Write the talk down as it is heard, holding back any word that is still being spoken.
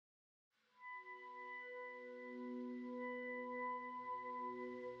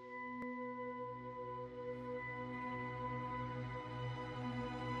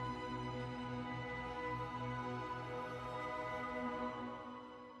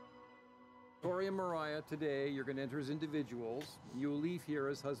Kory and Moriah, today you're going to enter as individuals. You will leave here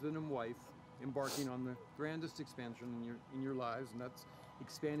as husband and wife, embarking on the grandest expansion in your lives, and that's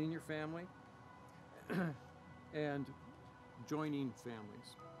expanding your family and joining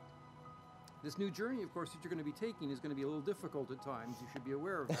families. This new journey, of course, that you're going to be taking is going to be a little difficult at times. You should be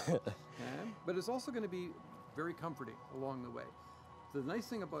aware of that. Okay? But it's also going to be very comforting along the way. The nice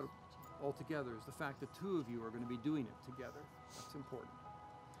thing about it altogether is the fact that two of you are going to be doing it together. That's important.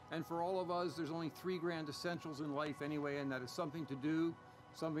 And for all of us, there's only 3 grand essentials in life anyway, and that is something to do,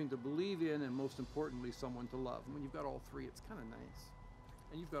 something to believe in, and most importantly, someone to love. And when you've got all 3, it's kind of nice.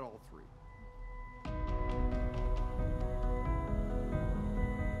 And you've got all 3.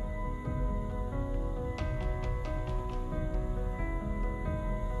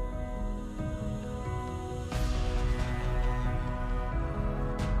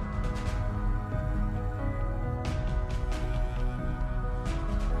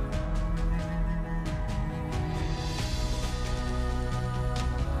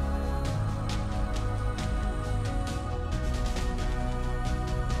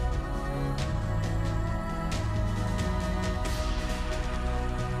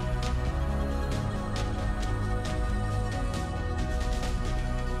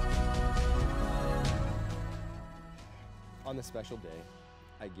 On this special day,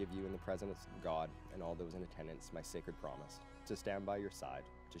 I give you in the presence of God and all those in attendance my sacred promise to stand by your side,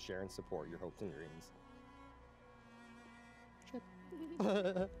 to share and support your hopes and dreams.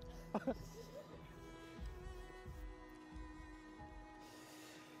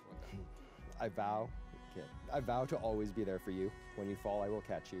 I vow to always be there for you. When you fall, I will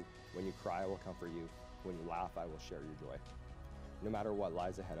catch you. When you cry, I will comfort you. When you laugh, I will share your joy. No matter what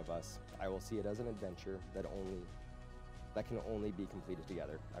lies ahead of us, I will see it as an adventure that can only be completed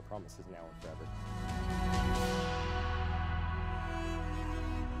together. I promise this now and forever.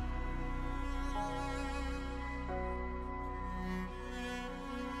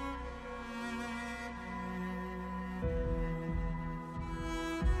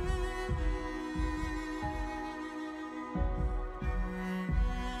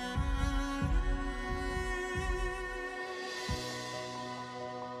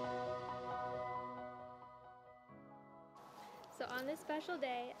 So on this special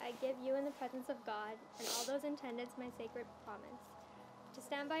day, I give you in the presence of God and all those in attendance my sacred promise to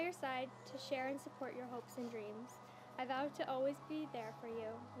stand by your side, to share and support your hopes and dreams. I vow to always be there for you.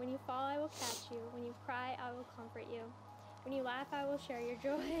 When you fall, I will catch you. When you cry, I will comfort you. When you laugh, I will share your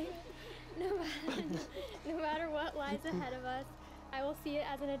joy. No matter what lies ahead of us, I will see it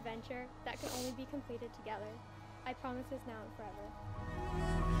as an adventure that can only be completed together. I promise this now and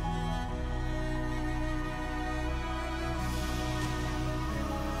forever.